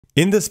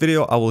In this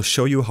video, I will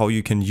show you how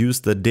you can use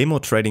the demo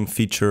trading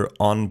feature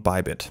on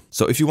Bybit.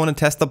 So if you want to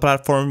test the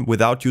platform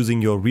without using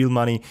your real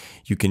money,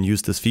 you can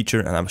use this feature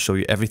and I'll show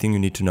you everything you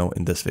need to know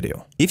in this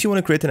video. If you want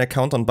to create an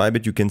account on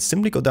Bybit, you can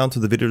simply go down to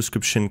the video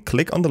description,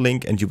 click on the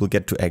link and you will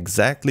get to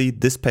exactly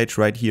this page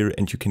right here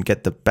and you can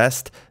get the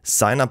best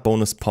sign-up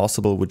bonus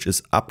possible, which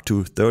is up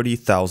to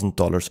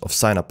 $30,000 of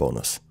sign-up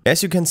bonus.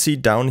 As you can see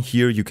down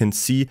here, you can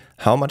see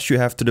how much you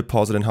have to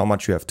deposit and how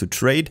much you have to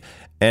trade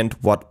and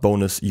what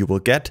bonus you will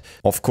get.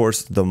 Of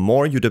course, the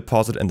more you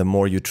deposit and the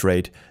more you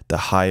trade, the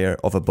higher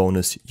of a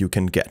bonus you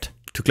can get.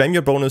 To claim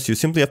your bonus, you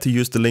simply have to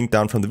use the link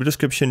down from the video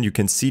description. You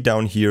can see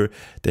down here,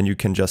 then you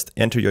can just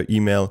enter your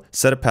email,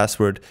 set a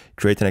password,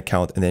 create an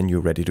account, and then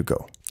you're ready to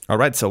go.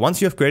 Alright, so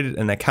once you have created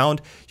an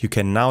account, you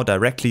can now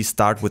directly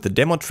start with the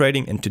demo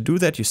trading. And to do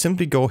that, you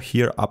simply go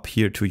here up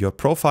here to your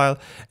profile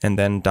and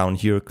then down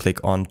here, click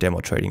on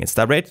demo trading. It's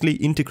directly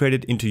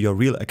integrated into your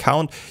real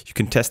account. You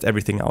can test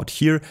everything out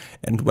here.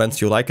 And once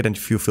you like it and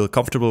if you feel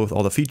comfortable with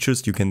all the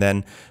features, you can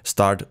then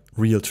start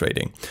real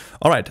trading.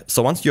 Alright,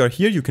 so once you are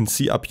here, you can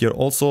see up here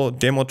also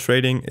demo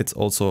trading. It's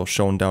also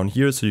shown down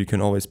here, so you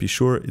can always be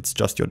sure it's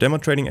just your demo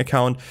trading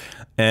account.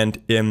 And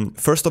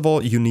first of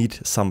all, you need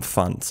some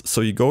funds.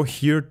 So you go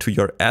here to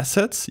your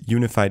assets,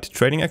 unified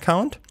trading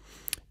account,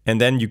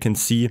 and then you can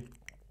see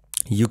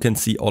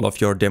all of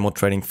your demo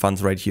trading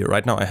funds right here.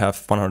 Right now I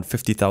have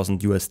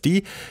 150,000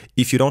 USD.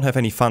 If you don't have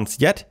any funds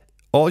yet,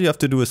 all you have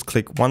to do is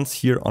click once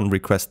here on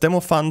request demo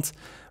funds.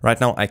 Right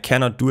now I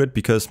cannot do it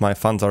because my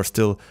funds are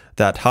still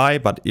that high,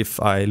 but if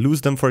I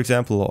lose them, for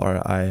example,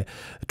 or I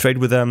trade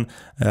with them,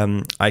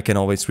 I can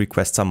always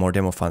request some more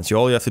demo funds.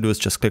 All you have to do is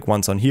just click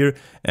once on here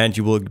and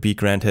you will be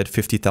granted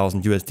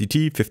 50,000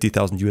 USDT,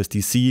 50,000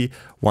 USDC,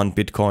 1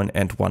 Bitcoin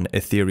and 1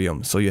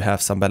 Ethereum. So you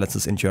have some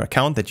balances into your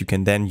account that you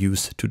can then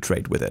use to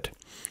trade with it.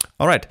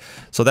 All right,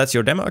 so that's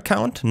your demo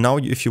account. Now,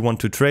 if you want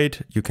to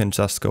trade, you can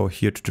just go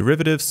here to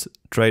derivatives,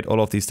 trade all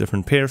of these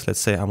different pairs. Let's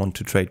say I want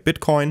to trade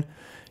Bitcoin,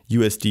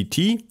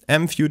 USDT,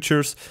 M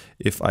futures.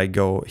 If I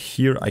go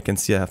here, I can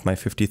see I have my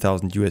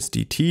 50,000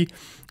 USDT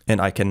and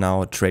I can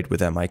now trade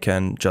with them. I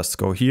can just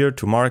go here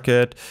to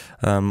market.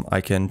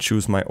 I can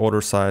choose my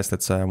order size.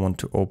 Let's say I want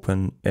to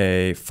open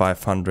a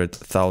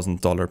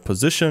 $500,000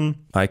 position.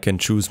 I can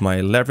choose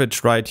my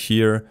leverage right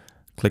here,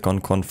 click on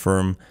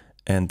confirm,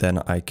 and then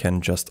I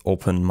can just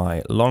open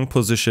my long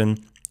position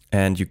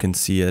and you can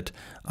see it.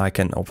 I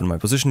can open my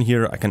position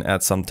here. I can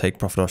add some take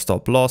profit or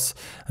stop loss.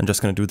 I'm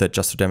just going to do that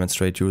just to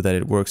demonstrate you that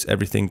it works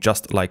everything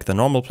just like the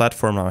normal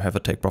platform. Now I have a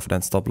take profit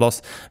and stop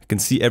loss. I can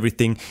see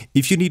everything.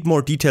 If you need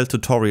more detailed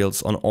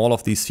tutorials on all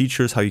of these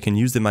features, how you can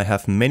use them, I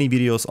have many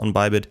videos on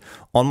Bybit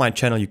on my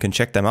channel. You can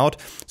check them out.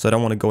 So I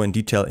don't want to go in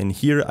detail in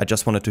here. I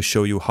just wanted to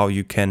show you how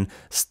you can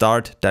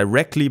start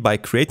directly by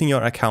creating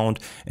your account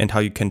and how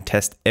you can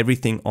test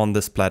everything on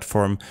this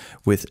platform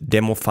with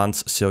demo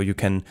funds so you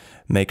can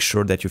make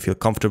sure that you feel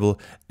comfortable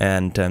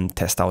and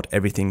test out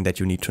everything that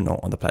you need to know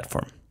on the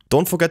platform.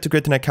 Don't forget to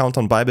create an account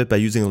on Bybit by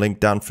using the link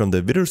down from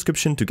the video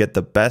description to get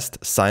the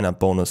best sign-up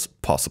bonus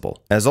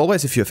possible. As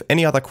always, if you have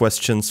any other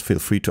questions, feel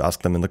free to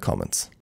ask them in the comments.